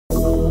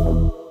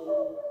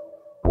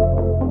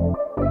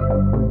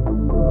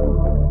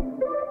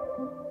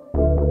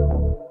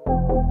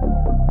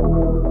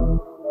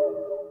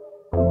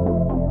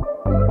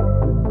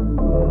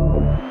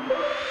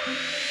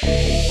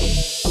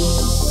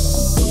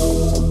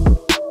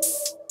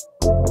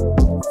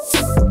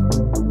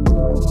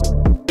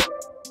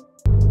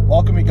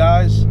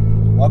Guys,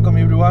 welcome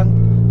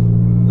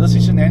everyone. This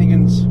is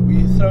Shenanigans.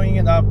 We're throwing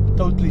it up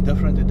totally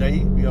different today.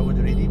 We are with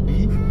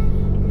ReddyB.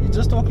 We're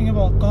just talking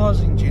about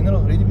cars in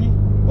general. ReddyB,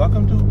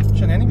 welcome to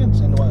Shenanigans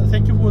and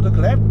thank you for the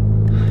collab.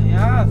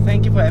 Yeah,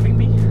 thank you for having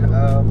me.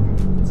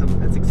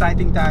 It's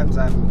exciting times.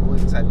 I'm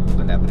always excited to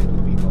collaborate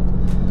with people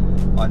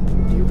on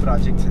new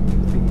projects and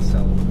new things. So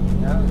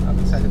yeah, I'm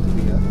excited to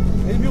be here.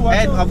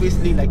 And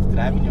obviously, like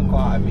driving your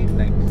car, I mean,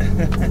 like,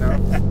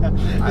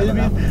 you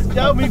know.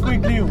 Tell me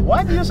quickly,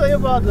 what do you say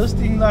about this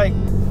thing, like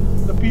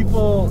the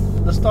people,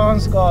 the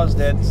stance cars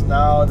that's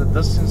now the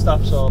discs and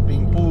stuff are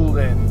being pulled,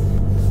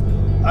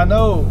 and I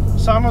know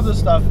some of the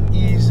stuff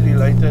is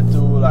related to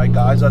like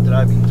guys are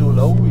driving too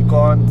low. We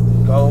can't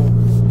go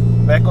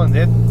back on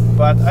that,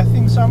 but I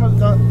think some of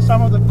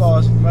the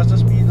cars must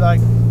just be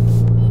like,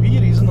 be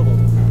reasonable.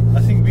 I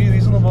think be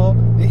reasonable.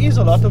 There is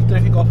a lot of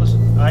traffic officers.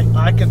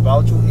 I can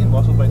vouch you in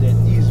Mossel by that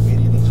is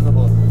very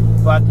reasonable.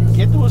 But you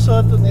get to a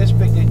certain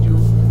aspect that you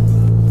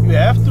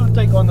have to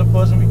take on the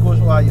person because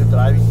why you're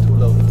driving too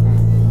low.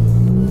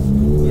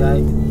 Yeah,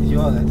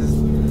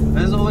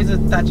 that is always a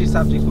touchy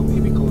subject for me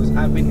because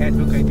I've been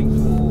advocating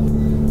for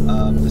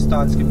the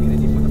stance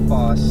community for the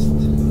past,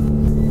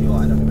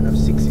 I don't even know,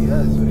 6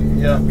 years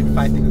already. Yeah. I've been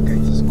fighting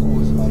against this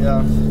cause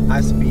of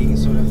us being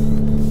sort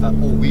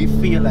of, or we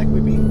feel like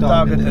we're being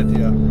targeted.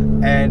 Yeah.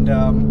 And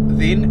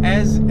then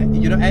as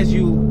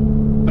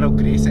you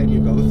progress and you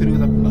go through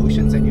the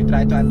motions and you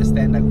try to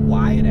understand like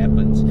why it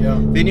happens,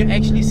 then you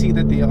actually see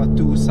that there are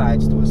two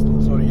sides to a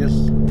story. So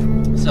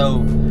yes. So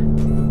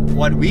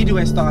what we do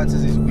as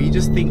stances is we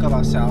just think of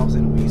ourselves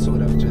and we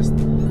sort of just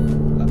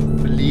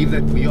believe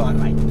that we are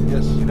right.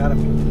 Yes. You know what I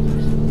mean?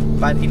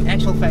 But in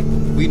actual fact,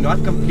 we're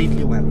not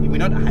completely well. We're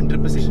not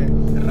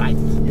 100% right.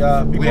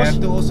 Yeah, because we have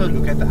to also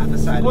look at the other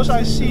side. Because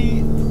I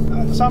see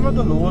some of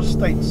the law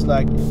states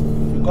like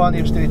you can't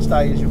have straight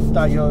tires,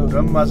 your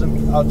rim mustn't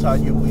be outside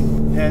your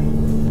wheel.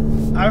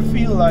 And I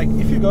feel like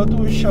if you go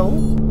to a show,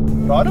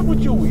 rather put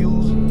your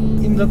wheels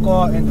in the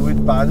car and do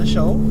it by the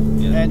show.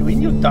 Yeah. And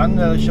when you're done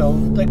the show,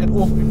 take it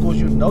off because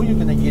you know you're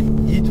gonna get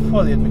hit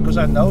for it. Because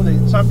I know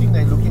that something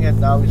they're looking at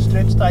now is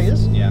stretch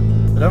tires,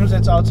 rims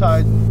that's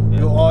outside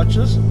your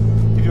arches.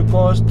 If your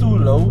car is too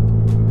low,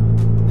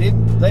 then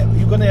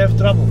you're gonna have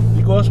trouble.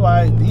 Because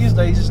why these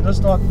days it's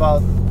just not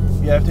about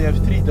you have to have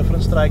 3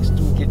 different strikes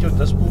to get your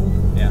disc pulled.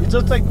 It's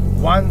just like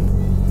one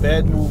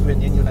bad move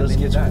and then your disc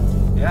gets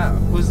pulled. Yeah,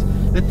 because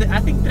I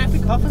think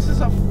traffic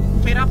officers are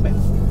fed up, man.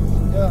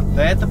 Yeah.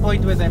 They're at the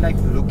point where they're like,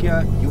 look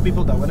here, you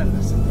people don't want to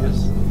listen to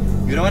us.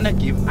 You don't want to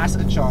give us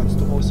a chance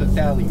to also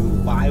tell you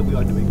why we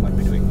are doing what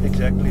we're doing.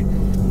 Exactly.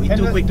 We're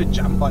too quick to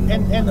jump on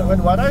them.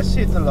 And what I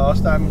said the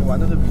last time in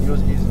one of the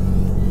videos is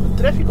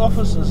the traffic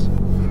officers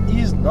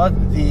is not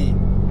there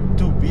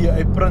to be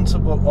a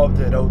principal of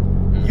the road.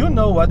 You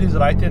know what is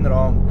right and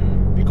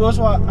wrong. Because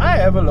I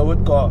have a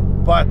lowered car,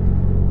 but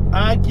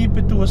I keep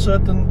it to a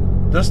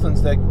certain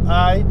distance. Like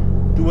I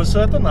do a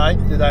certain height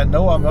that I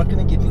know I'm not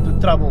going to get into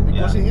trouble.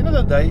 Because at the end of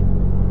the day,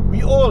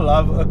 we all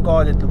love a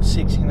car that looks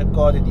sexy and a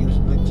car that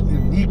looks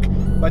unique.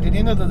 But at the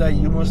end of the day,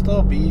 you must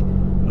still be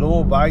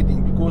law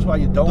abiding because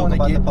you don't want to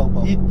get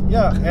hit.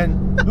 Yeah,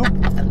 and look,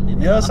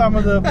 here are some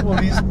of the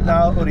police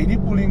now already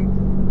pulling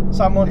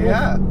someone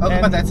off.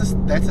 Okay, but that's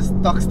a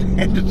stock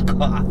standard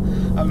car.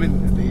 I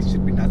mean, there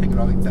should be nothing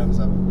wrong in terms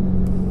of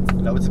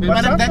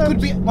but that could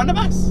be one of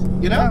us,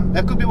 you know?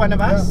 That could be one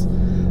of us.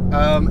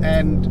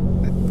 And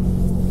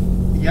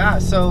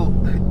so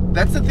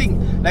that's the thing.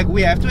 Like,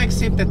 we have to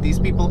accept that these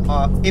people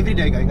are every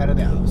day going out of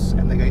their house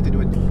and they're going to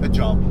do a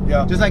job.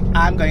 Yeah. Just like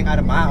I'm going out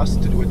of my house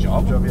to do a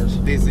job. Yes.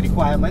 There's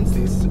requirements,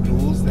 there's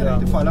rules that I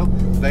have to follow.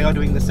 They are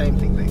doing the same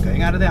thing. They're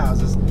going out of their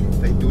houses,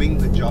 they're doing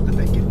the job that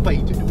they get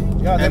paid to do.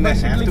 Yeah, they're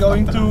basically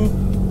going to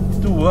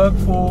work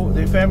for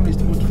their families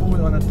to put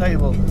food on the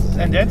table.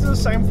 And that's the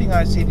same thing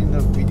I said in the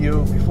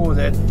video before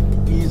that,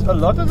 is a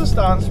lot of the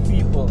stance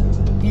people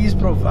is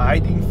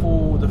providing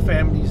for the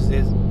families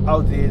that's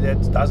out there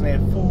that doesn't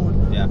have food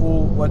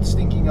or what's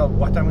thinking of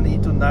what I'm going to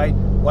eat tonight,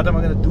 what am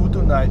I going to do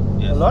tonight.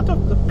 A lot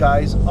of the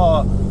guys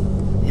are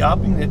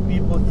helping the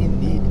people in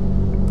need.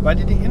 But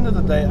at the end of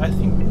the day, I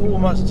think we all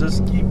must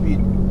just keep it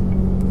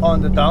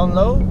on the down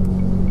low.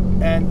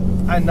 And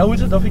I know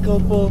it's a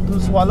difficult pill to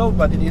swallow,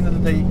 but at the end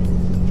of the day,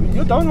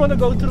 you don't want to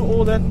go through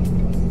all that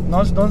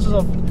nonsense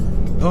of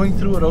going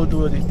through a road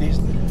to a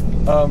test.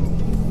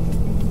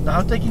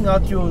 Now taking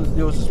out your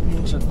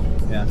suspension,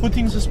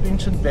 putting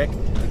suspension back,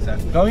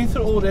 going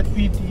through all that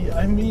PT.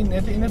 I mean,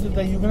 at the end of the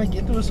day, you're going to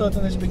get to a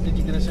certain aspect that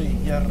you're going to say,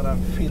 yeah,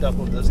 I'm fed up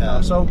of this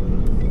now. So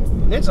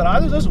let's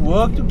rather just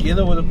work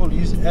together with the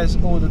police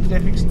or the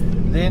traffic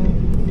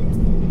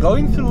than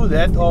going through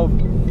that of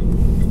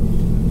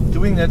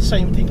doing that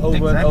same thing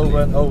over and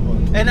over and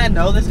over. And I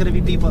know there's gonna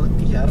be people,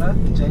 Yara,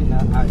 Jane,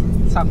 I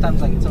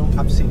sometimes I get so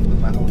upset with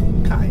my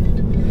own kind.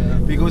 Yeah.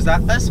 Because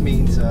that us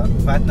means,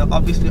 but they're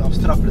obviously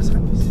obstropolous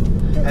guys.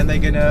 And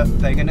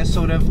they're gonna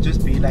sort of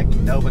just be like,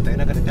 no, but they're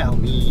not gonna tell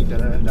me,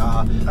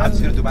 I'm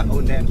just gonna do my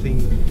own damn thing.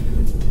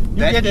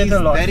 Get that a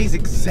lot. That is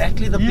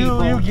exactly the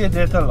people you get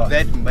that a lot.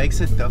 that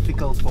makes it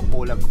difficult for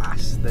all of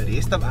us. The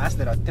rest of us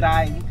that are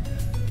trying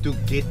to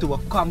get to a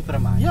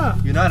compromise. Yeah.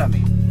 You know what I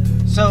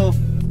mean? So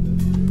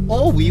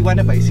all we want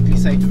to basically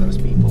say to those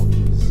people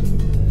is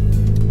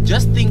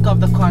just think of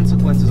the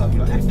consequences of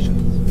your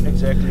actions.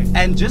 Exactly.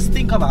 And just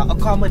think about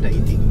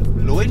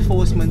accommodating law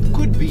enforcement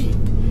could be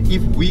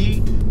if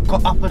we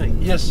cooperate.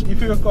 Yes,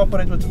 if you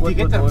cooperate with law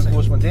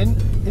enforcement, then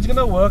it's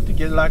gonna work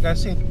together. Like I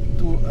said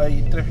to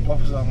a traffic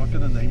officer, I'm not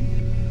gonna name,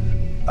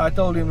 I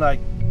told him, like,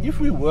 if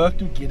we work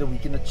together we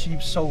can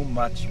achieve so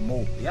much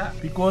more. Yeah.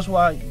 Because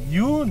why?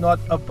 You're not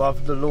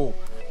above the law.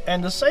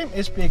 And the same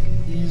aspect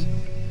is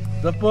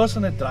the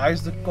person that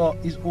drives the car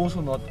is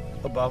also not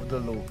above the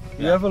law.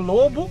 You have a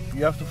law book,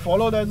 you have to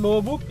follow that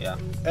law book,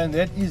 and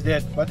that is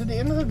that. But at the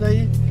end of the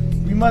day,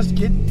 we must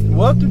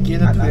work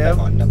together I to love have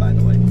that Honda, by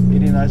the way.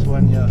 very nice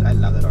one, yeah. I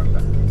love that Honda.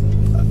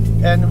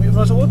 And we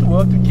must all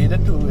work together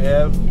to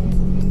have,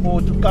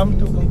 or to come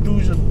to a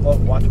conclusion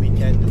of what we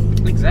can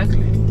do.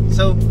 Exactly.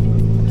 So,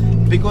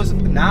 because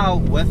now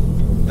with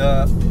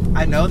the,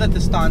 I know that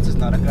the stance is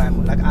not a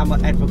crime. Like, I'm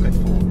an advocate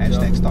for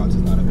hashtag stance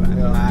is not a crime.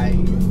 Yeah.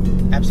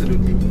 I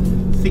absolutely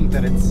think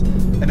that it's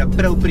an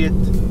appropriate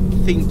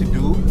thing to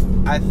do.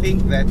 I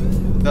think that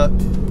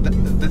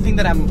the thing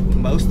that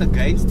I'm most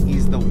against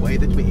is the way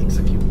that we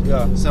execute.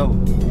 Yeah. So,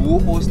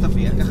 hoe ons te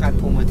werk gaan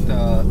om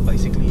het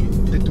basically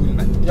te doen,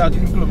 man. Yeah, to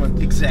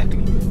implement.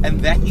 Exactly. And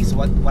that is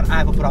what I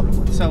have a problem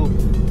with. So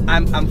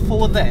I'm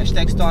for the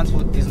hashtag stance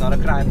for is not a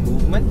crime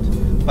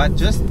movement, but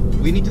just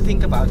we need to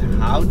think about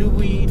how do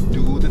we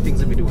do the things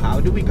that we do. How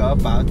do we go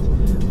about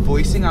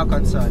voicing our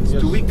concerns?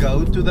 Yes. Do we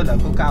go to the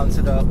local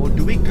councillor, or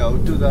do we go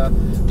to the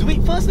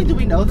do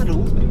we know the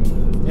rules?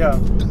 Yeah.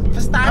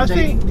 I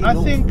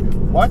think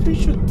what we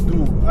should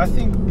do, I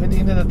think at the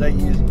end of the day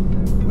is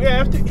we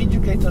have to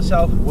educate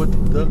ourselves with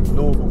the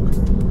law book.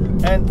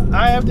 And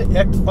I have the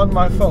act on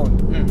my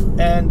phone.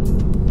 And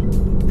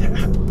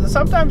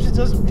sometimes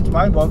it's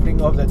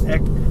mind-boggling of that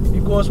act,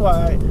 because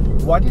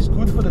what is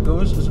good for the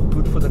goose is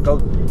good for the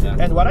goat. Yeah.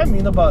 And what I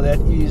mean about that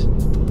is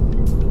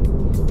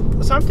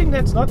something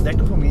that's not that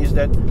good for me is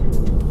that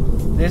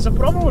there's a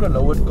problem with a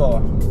lowered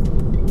car.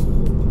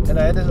 And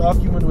I had this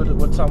argument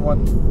with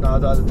someone now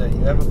the other day.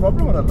 You have a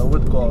problem with a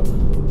lowered car,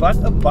 but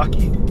a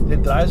bakkie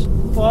that drives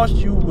past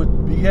you with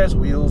big ass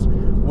wheels,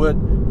 with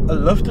a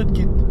lifted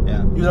kit,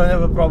 you don't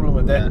have a problem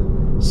with that.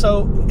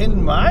 So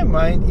in my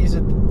mind there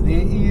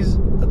is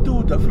a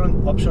two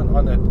different option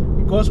on it.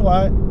 Because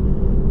why?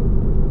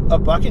 A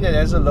bakkie that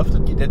has a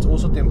lifted kit that's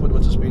also tempered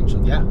with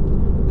suspension. Yeah.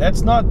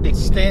 That's not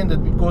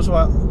standard, because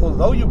why?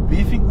 Although you're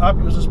beefing up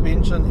your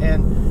suspension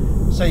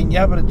and saying,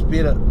 yeah, but it's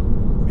better.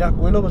 Yeah,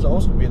 coilovers are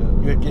also better.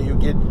 You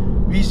get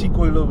VC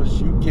coilovers,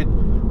 you get,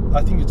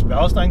 I think it's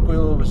Belstein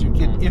coilovers, you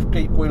get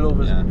FK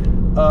coilovers.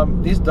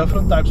 There's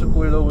different types of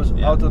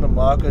coilovers out on the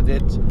market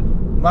that's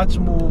much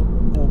more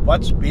or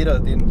much better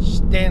than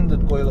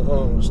standard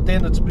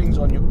standard springs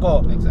on your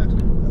car.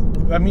 Exactly.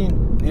 I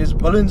mean, there's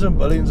billions and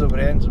billions of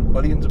rands and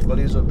billions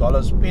of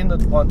dollars spent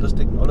on this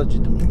technology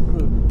to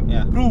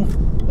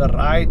improve the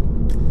ride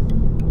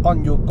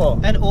on your car.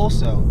 And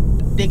also,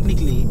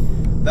 technically,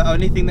 the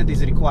only thing that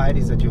is required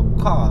is that your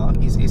car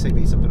is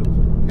SABS approved.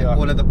 And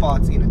all of the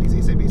parts in it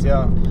is SABS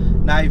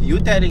approved. Now, if you're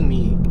telling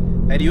me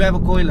that you have a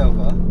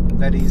coilover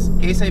that is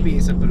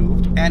SABS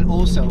approved and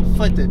also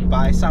fitted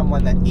by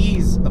someone that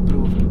is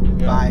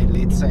approved by,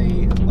 let's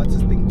say, what's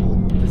this thing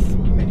called? This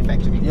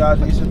manufacturing. Yeah,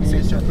 the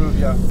SABS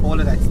approved, all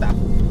of that stuff.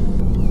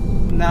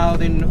 Now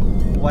then,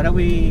 what are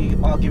we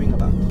arguing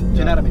about? Do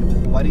you know what I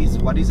mean?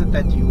 What is it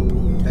that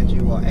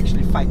you are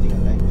actually fighting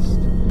against?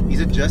 Is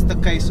it just a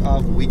case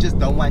of we just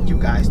don't want you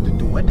guys to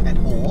do it at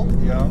all?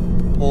 Yeah.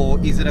 Or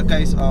is it a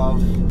case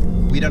of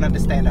we don't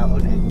understand our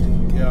own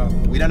act? Yeah.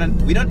 We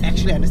don't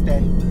actually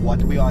understand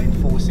what we are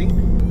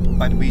enforcing,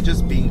 but we're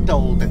just being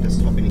told that this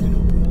is what we need to do.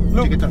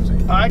 Look, do you get what I'm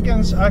saying?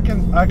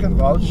 I can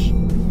vouch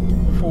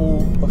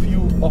for a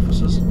few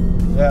officers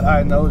that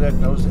I know that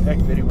knows the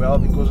act very well,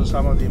 because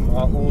some of them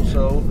are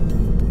also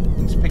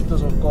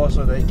inspectors of cars,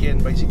 so they can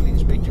basically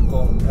inspect your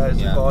car as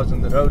the car's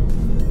on the road.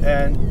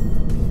 And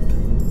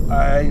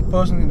I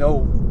personally know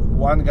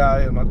one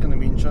guy, I'm not going to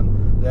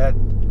mention, that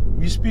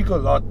we speak a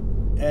lot,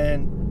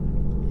 and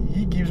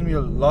he gives me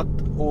a lot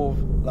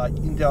of like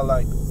intel,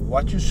 like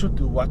what you should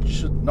do, what you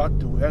should not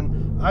do.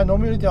 And I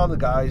normally tell the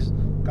guys,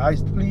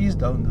 please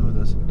don't do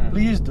this,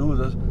 please do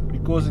this,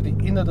 because at the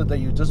end of the day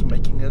you're just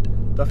making it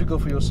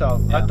difficult for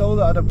yourself. I told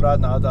the other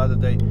brother now the other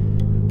day,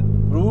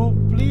 bro,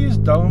 please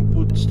don't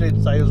put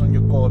straight tires on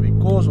your car,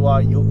 because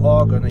why? You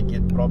are gonna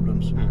get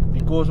problems.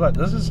 Because what?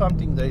 This is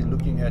something they're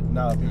looking at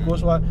now.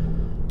 Because what?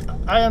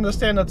 I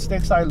understand that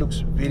straight tire looks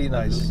very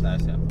nice. It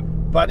looks nice,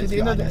 But at the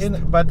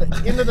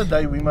end of the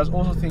day, we must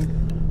also think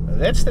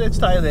that stretch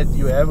tire that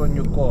you have on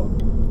your car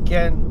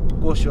can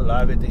cost your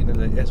life at the end of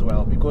the day as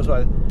well. Because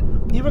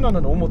even on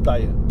a normal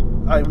tire,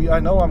 I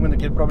know I'm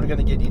probably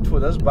gonna get hit for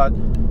this, but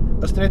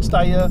a stretch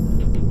tire,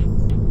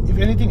 if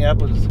anything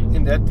happens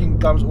and that thing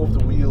comes off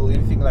the wheel,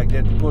 anything like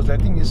that, because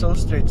that thing is so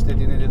stretched that at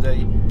the end of the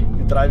day,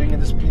 you're driving at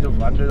the speed of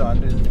 100 or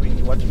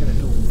 120, what are you gonna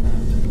do?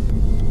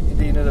 At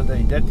the end of the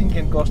day, that thing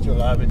can cost your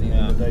life at the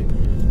end of the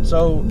day.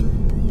 So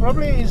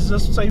probably it's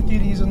just safety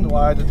reasons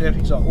why the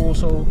traffics are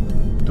also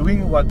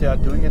doing what they are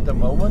doing at the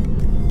moment.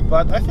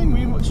 But I think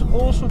we should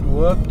also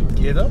work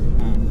together.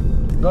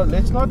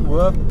 Let's not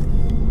work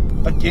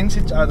against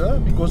each other,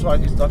 because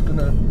it's not going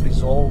to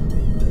resolve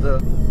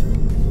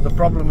the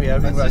problem we're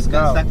having right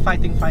now. It's like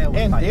fighting fire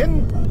with fire.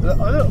 And then the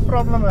other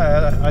problem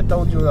I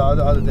told you the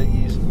other day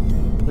is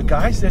the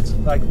guys that's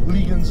like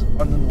hooligans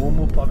on the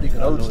normal public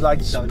roads,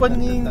 like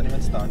spinning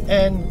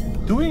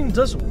and doing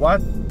just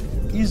what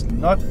is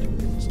not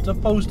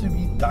supposed to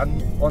be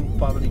done on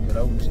public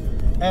roads.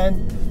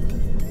 And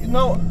you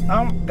know,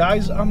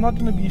 guys, I'm not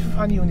going to be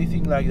funny or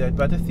anything like that,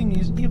 but the thing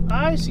is, if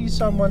I see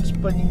someone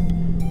spinning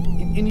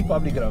in any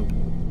public road,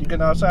 you can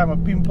now say I'm a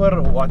pimper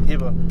or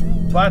whatever,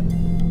 but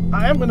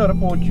I am going to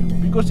report you,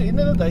 because at the end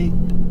of the day,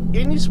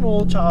 any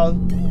small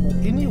child or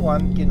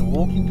anyone can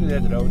walk into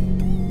that road.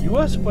 You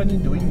are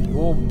spinning, doing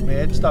your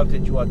mad stuff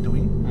that you are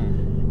doing,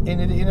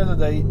 and at the end of the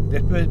day,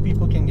 that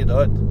people can get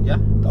hurt. Yeah.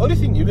 The only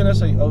thing you're going to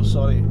say, oh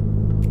sorry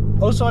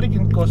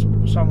can cost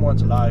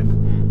someone's life.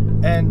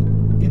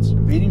 And it's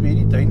very,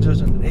 very dangerous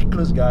and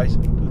reckless, guys,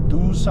 to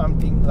do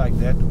something like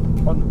that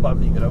on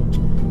public roads.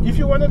 If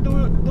you want to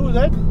do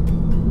that,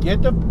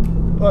 get a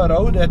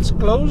road that's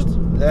closed,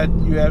 that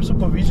you have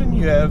supervision,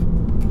 you have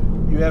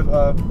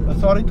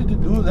authority to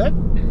do that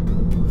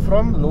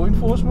from law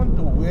enforcement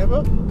or whoever,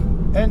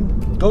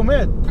 and go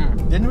mad.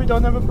 Then we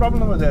don't have a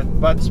problem with that.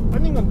 But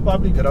spinning on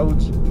public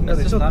roads in a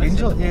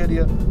residential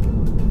area,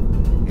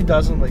 it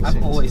doesn't make sense.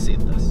 I've always said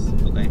this.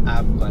 Okay,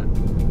 I've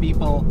got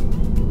people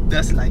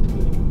dislike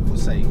me for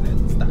saying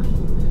that stuff,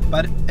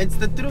 but it's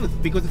the truth,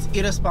 because it's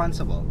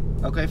irresponsible.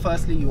 Okay,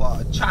 firstly, you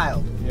are a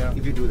child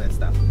if you do that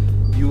stuff.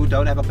 You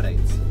don't have a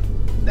brain.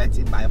 That's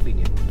in my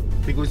opinion.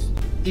 Because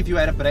if you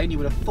had a brain, you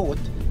would have thought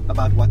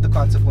about what the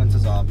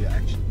consequences are of your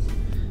actions.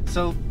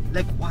 So,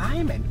 like,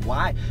 why, man?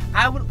 Why?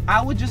 I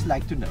would just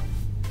like to know,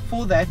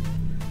 for that,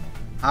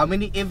 how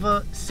many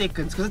ever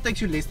seconds, because it takes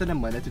you less than a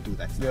minute to do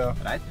that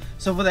stuff, right?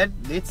 So for that,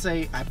 let's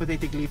say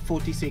hypothetically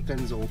 40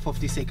 seconds or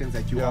 50 seconds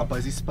that you are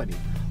busy spinning.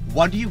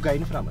 What do you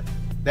gain from it?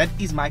 That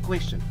is my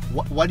question.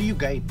 What do you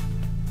gain?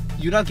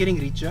 You're not getting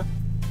richer.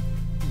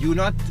 You're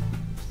not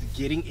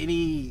getting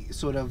any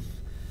sort of...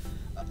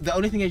 the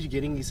only thing that you're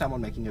getting is someone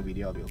making a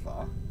video of your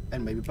car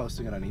and maybe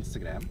posting it on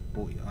Instagram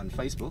or on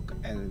Facebook,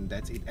 and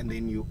that's it. And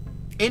then you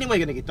anyway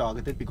gonna get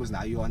targeted because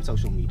now you're on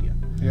social media.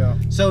 Yeah.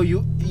 So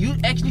you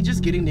actually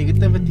just getting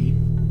negativity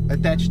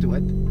attached to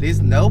it.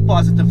 There's no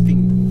positive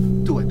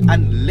thing to it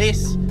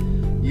unless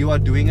you are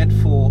doing it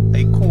for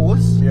a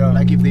cause.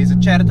 Like if there's a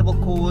charitable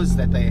cause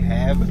that they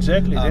have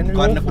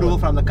gotten approval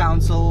from the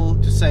council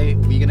to say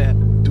we're gonna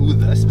do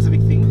this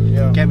specific thing,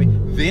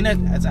 then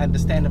it's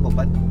understandable.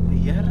 But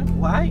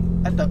why?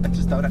 I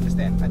just don't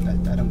understand.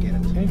 I don't get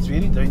it. And it's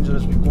very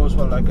dangerous because,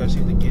 well, like I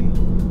said again,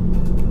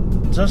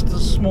 just a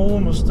small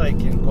mistake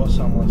can cost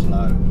someone's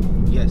life.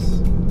 Yes.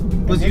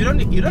 Because you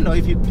don't know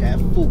if you have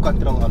full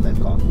control of that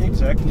car.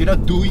 Exactly. You know,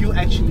 do you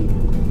actually?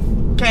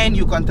 Can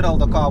you control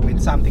the car when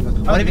something goes?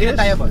 What if you get a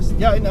tire burst?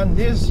 Yeah, and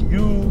unless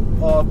you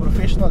are a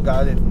professional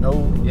guy that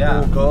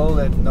or girl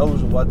that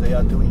knows what they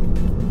are doing.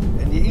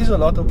 And there is a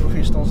lot of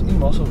professionals in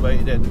Mossel Bay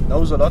that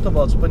knows a lot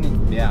about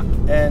spinning. Yeah.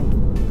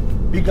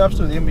 And big ups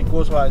to them,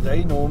 because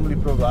they normally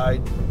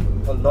provide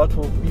a lot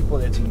for people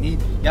that's in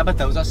need. Yeah, but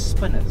those are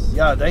spinners.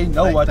 Yeah, they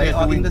know what they're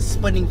doing. They are in the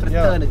spinning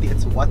fraternity.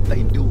 It's what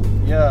they do.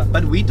 Yeah.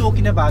 But we're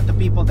talking about the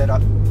people that are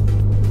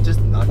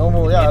just not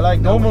normal. Yeah, like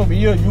normal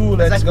me or you.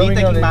 It's like me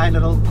taking my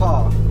little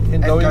car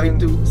and going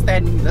to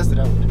stand in this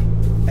road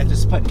and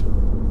just spin.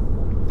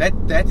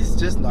 That is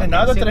just not. And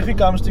now the traffic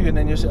comes to you and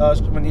then you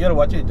ask, "Meneer,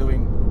 what are you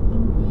doing?"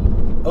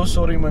 Oh,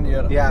 sorry,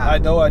 meneer. Yeah. I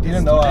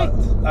didn't know.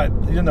 I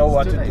didn't know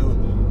what to do.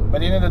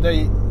 But at the end of the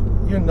day,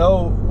 you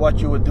know what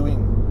you were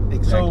doing.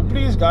 Exactly. So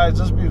please, guys,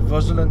 just be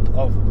vigilant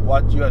of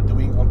what you are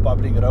doing on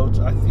public roads.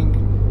 I think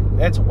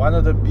that's one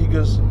of the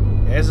biggest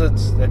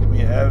hazards that we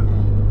have.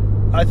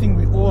 I think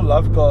we all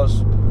love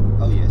cars.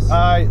 Oh yes.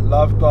 I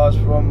love cars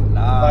from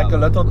like a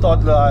little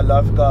toddler. I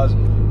love cars,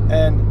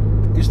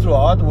 and it's through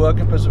hard work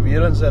and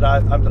perseverance that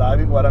I'm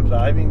driving what I'm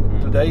driving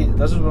today.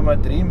 This is my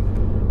dream,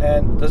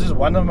 and this is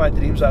one of my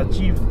dreams I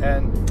achieved.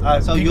 And I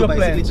have bigger plans. So you're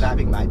basically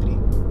driving my dream.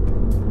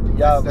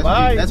 Yeah,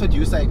 that's what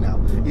you're saying now.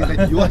 Is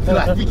that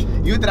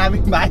you're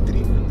driving my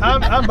dream.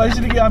 I'm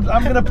basically I'm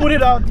gonna put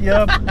it out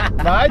here.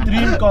 My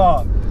dream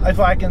car, if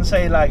I can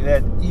say like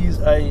that, is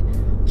a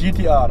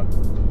GTR.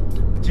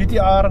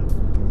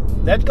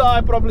 That car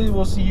I probably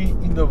will see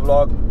in the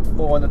vlog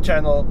or on the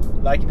channel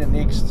like in the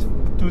next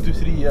 2 to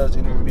 3 years,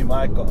 and it will be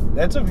my car.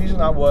 That's a vision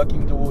I'm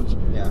working towards.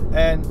 Yeah.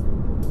 And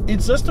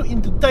it's just to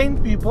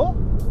entertain people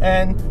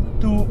and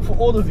for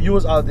all the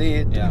viewers out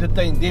there to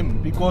entertain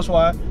them, because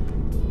why?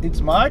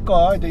 It's my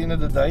car at the end of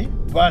the day,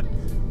 but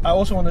I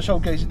also want to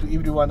showcase it to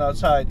everyone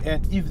outside.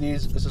 And if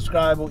there's a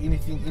subscriber or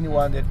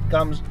anyone that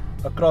comes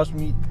across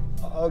me,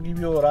 I'll give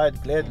you a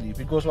ride gladly,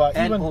 because why?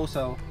 And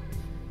also,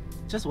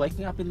 just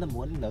waking up in the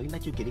morning knowing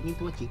that you're getting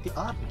into a GTR,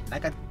 man.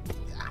 Like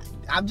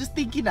I'm just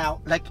thinking now,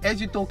 like as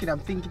you're talking, I'm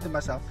thinking to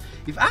myself,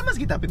 if I must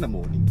get up in the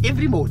morning,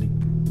 every morning,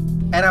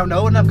 and I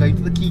know when I'm going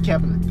to the key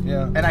cabinet,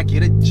 and I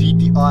get a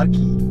GTR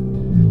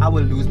key, I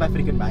will lose my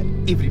freaking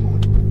mind every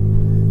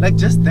morning. Like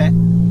just that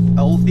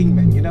whole thing,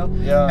 man, you know?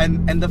 Yeah.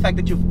 And the fact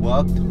that you've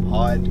worked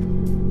hard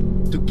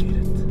to get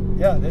it.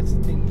 Yeah, that's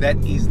the thing. That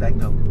is like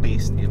the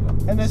best ever.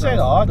 And they say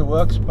hard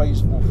work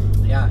pays off.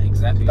 Yeah,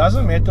 exactly.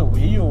 Doesn't matter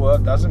where you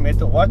work, doesn't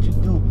matter what you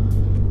do.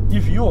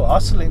 If you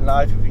hustle in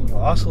life, if you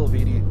hustle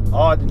very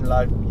hard in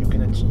life, you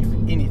can achieve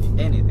anything.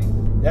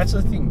 Anything. That's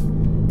the thing.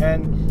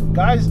 And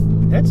guys,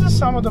 that's just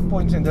some of the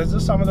points, and that's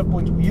just some of the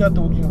points we are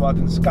talking about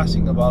and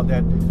discussing about,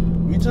 that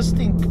we just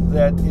think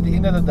that at the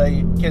end of the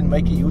day can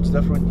make a huge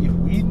difference if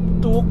we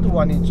talk to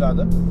one each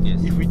other,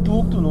 if we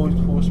talk to law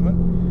enforcement,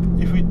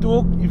 if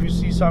you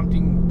see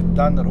something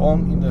done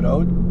wrong in the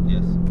road,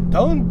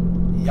 don't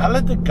yell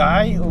at the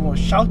guy or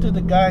shout at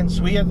the guy and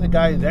swear at the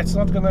guy. That's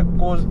not gonna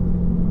cause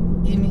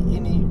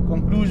any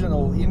conclusion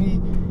or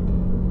any.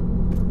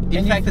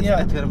 In fact,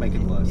 it's gonna make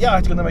it worse. Yeah,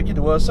 it's gonna make it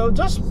worse. So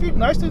just speak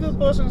nice to the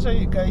person and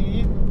say,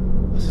 okay,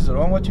 this is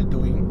wrong what you're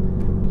doing.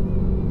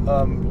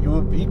 You're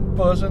a big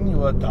person,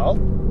 you're an adult.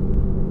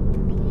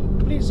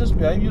 Please just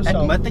behave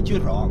yourself. Admit that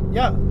you're wrong.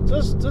 Yeah,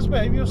 just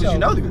behave yourself.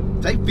 Because you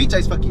know, jy weet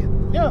jy's verkeerd.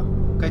 Yeah.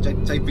 Okay,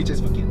 jy weet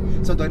jy's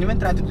verkeerd. So don't even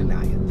try to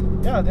deny it.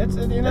 Yeah, that's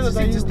at the end of the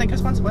day. Just take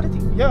responsibility.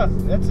 Yeah,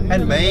 that's it.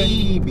 And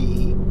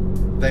maybe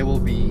they will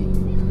be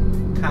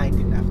kind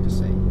enough to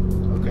say,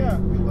 okay,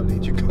 we will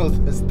let you go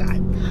this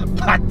time.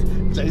 But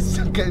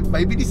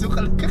maybe die so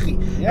gelukkig nie.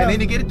 And then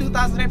you get it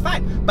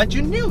 2005. But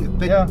you knew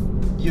that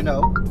you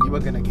know you were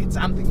gonna get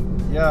something.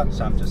 Yeah.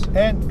 So I'm just saying.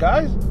 And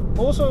guys,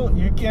 also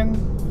you can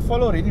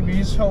follow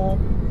ReddyB's show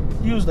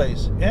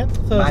Tuesdays and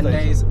Thursdays.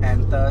 Mondays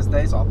and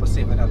Thursdays,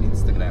 7 on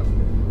Instagram.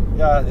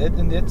 Yeah,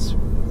 that's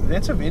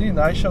a very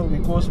nice show,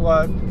 because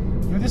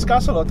you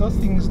discuss a lot of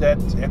things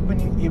that's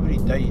happening every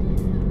day,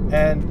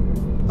 and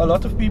a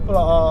lot of people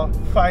are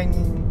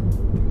finding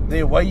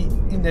their way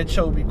in that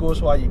show, because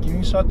you're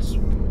giving such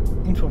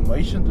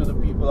information to the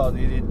people out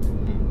there that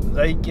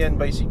they can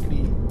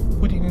basically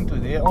put it into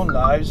their own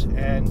lives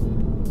and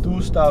do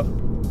stuff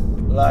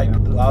like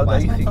how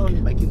they think.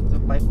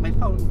 My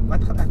phone, what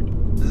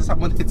this is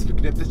someone that's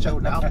looking at the show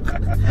now.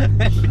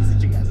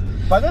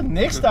 But the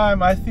next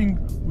time I think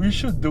we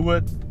should do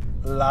it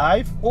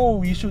live, or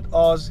we should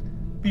ask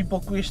people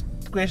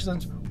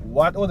questions.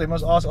 Or they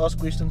must ask us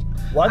questions.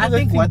 I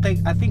think what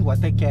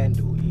they can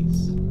do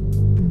is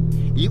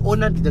you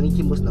honor the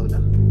dingetjie mos nou na.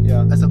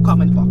 Yeah. As a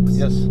comment box.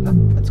 Yes. No?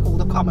 It's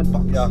called a comment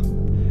box. Yeah.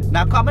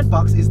 Now comment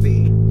box is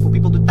there for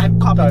people to type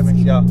comments in.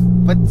 Yeah.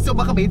 But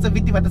sommige mense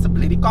weet nie wat is 'n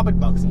bloody comment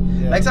box.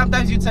 Yeah. Like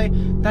sometimes you'd say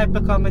type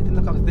a comment in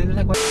the comments. Then they're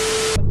like, what's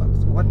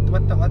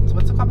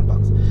a comment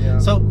box? Yeah.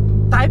 So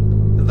type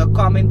the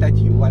comment that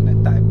you wanna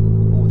type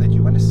or that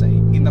you wanna say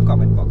in the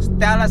comment box.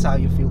 Tell us how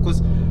you feel,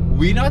 because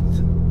we're not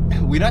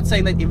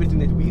saying that everything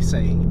that we're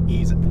saying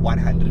is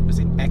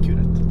 100%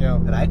 accurate. Yeah.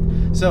 Right?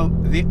 So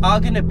there are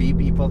gonna be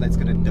people that's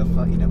gonna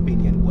differ in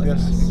opinion with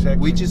us. Exactly.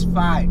 Which is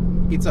fine.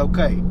 It's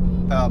okay.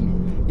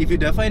 If you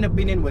differ in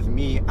opinion with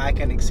me, I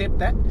can accept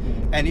that.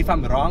 And if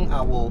I'm wrong,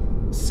 I will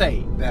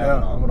say that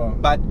I'm wrong.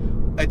 But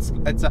it's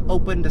an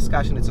open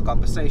discussion, it's a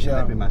conversation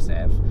that we must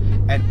have.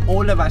 And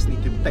all of us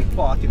need to take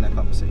part in that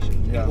conversation.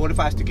 In order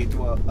for us to get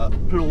to a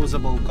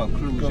plausible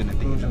conclusion at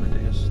the end of the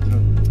day. Yes,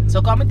 true.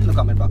 So comment in the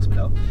comment box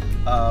below.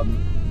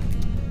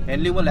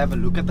 Henley will have a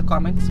look at the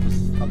comments,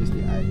 because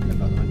obviously I am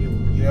not on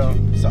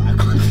YouTube, so I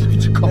can't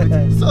read the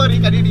comments. Sorry,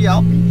 can you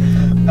help me?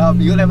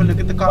 You'll have a look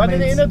at the comments. But at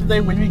the end of the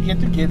day, when we get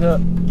together,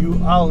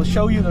 I'll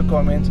show you the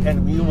comments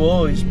and we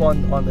will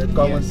respond on the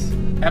comments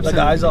the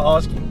guys are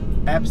asking.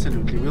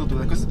 Absolutely, we'll do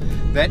that, because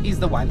that is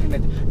the one thing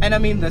that, and I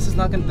mean, this is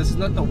not a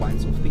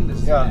once-off thing. This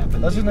is gonna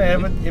happen. This is gonna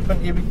happen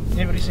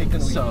every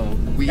second week. So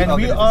we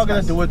are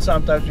gonna do it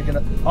sometimes. We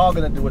are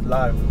gonna do it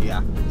live.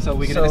 Yeah. So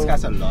we're gonna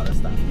discuss a lot of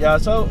stuff. Yeah.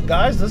 So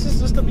guys, this is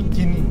just the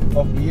beginning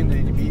of me and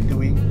ReddyB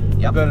doing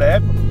a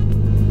collab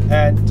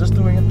and just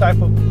doing a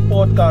type of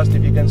podcast,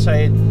 if you can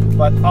say it,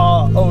 but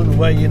our own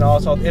way, in our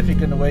South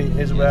African way,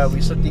 is where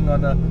we're sitting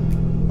on a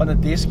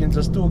desk and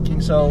just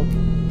talking. So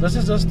this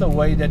is just the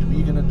way that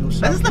we're gonna do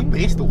something. This is the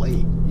best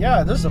way.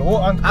 Yeah, this is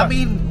raw uncut. I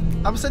mean,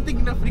 I'm sitting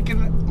in a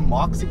freaking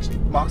Mark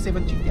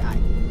 7 GTI.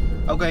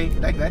 Okay,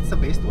 like that's the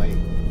best way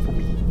for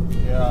me.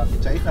 Yeah.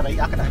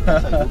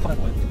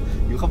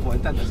 You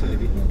gewoond aan this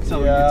already.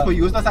 So it's for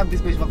you, it's not something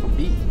special for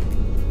me.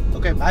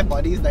 Okay, my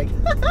body is like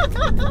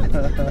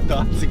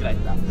dancing right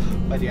now.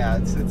 But yeah,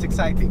 it's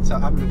exciting. So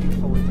I'm looking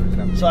forward to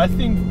it. So I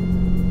think,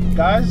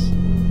 guys,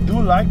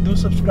 do like, do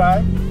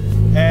subscribe,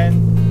 and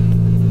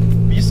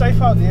be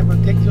safe out there.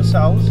 Protect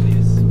yourselves.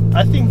 Yes.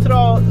 I think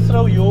throw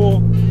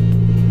your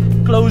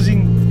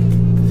closing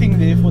thing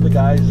there for the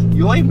guys.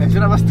 Yo,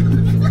 imagine I must do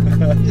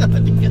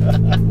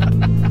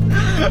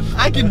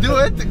I can do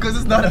it because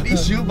it's not an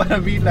issue, but I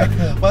mean, like,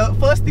 well,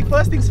 first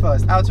things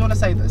first. I just want to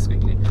say this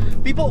quickly.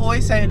 People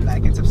always say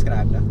like and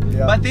subscribe, no?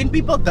 Yeah. But then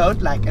people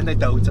don't like and they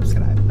don't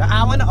subscribe. Now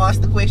I want to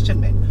ask the question,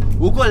 man.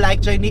 Who go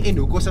like Janie and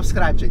who go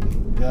subscribe Janie?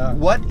 Yeah.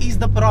 What is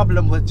the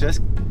problem with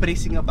just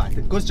pressing a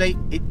button? Because Jay,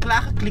 it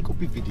click op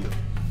die video.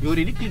 You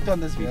already clicked on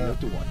this video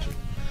to watch it.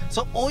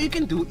 So all you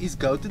can do is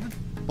go to the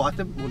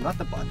bottom, well not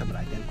the bottom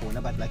right hand corner,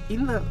 but like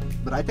in the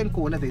right hand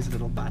corner there's a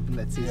little button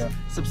that says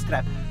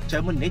subscribe. It's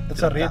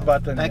a red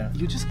button. Like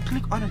you just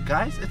click on it,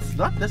 guys. It's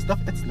not this stuff,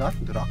 it's not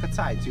rocket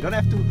science. You don't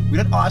have to, we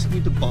don't ask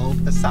you to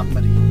build a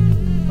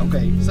submarine.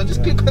 Okay, so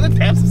just click on the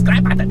damn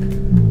subscribe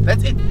button.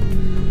 That's it.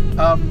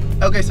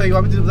 Okay, so you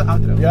want me to do the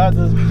outro? Yeah,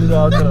 do the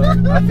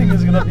outro. I think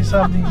it's gonna be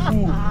something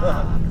cool.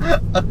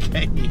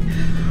 Okay.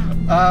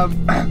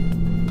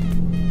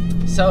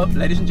 So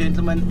ladies and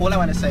gentlemen, all I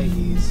want to say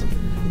is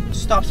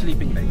stop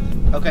sleeping late.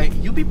 Okay,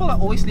 you people are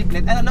always sleeping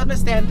late, and I don't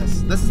understand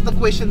this. This is the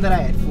question that I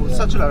had for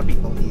such a lot of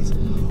people is,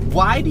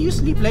 why do you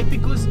sleep late?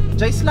 Because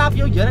Jay slaap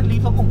jou here and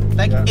leave home.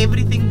 Like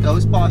everything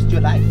goes past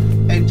your life.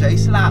 And Jay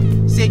slaap,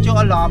 set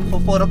your alarm for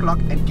 4 o'clock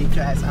and get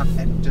your ass up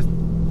and just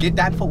get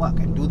done for work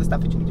and do the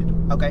stuff that you need to do.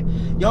 Okay,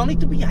 you all need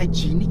to be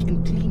hygienic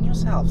and clean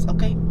yourselves.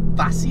 Okay,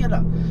 was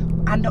julle,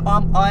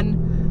 underarm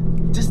on.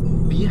 Just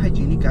be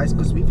hygienic, guys,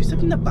 because if you sit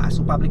in the bus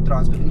or public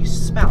transport and you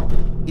smell,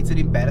 it's an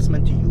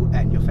embarrassment to you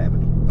and your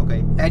family, okay,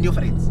 and your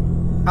friends.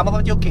 Allemaal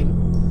wat jou ken,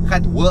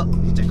 gaat work,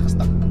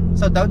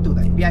 so don't do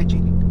that. Be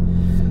hygienic.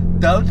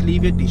 Don't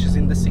leave your dishes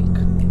in the sink.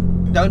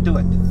 Don't do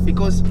it,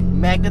 because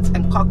maggots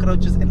and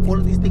cockroaches and all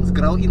of these things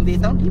grow in there.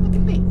 Don't leave it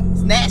in there.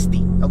 It's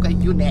nasty, okay?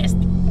 You're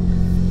nasty.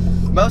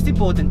 Most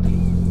importantly,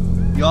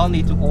 you all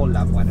need to all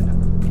love one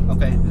another,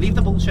 okay? Leave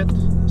the bullshit.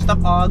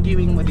 Stop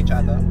arguing with each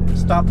other.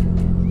 Stop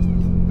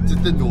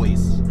the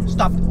noise.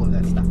 Stop all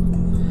that stuff.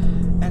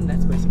 And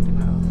that's basically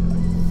my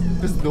outro.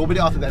 There's nobody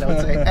after that, I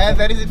would say. And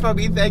that is it from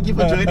me. Thank you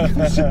for joining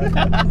us.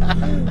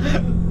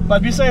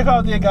 But be safe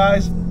out there,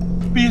 guys.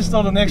 Peace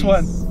till the next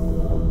one.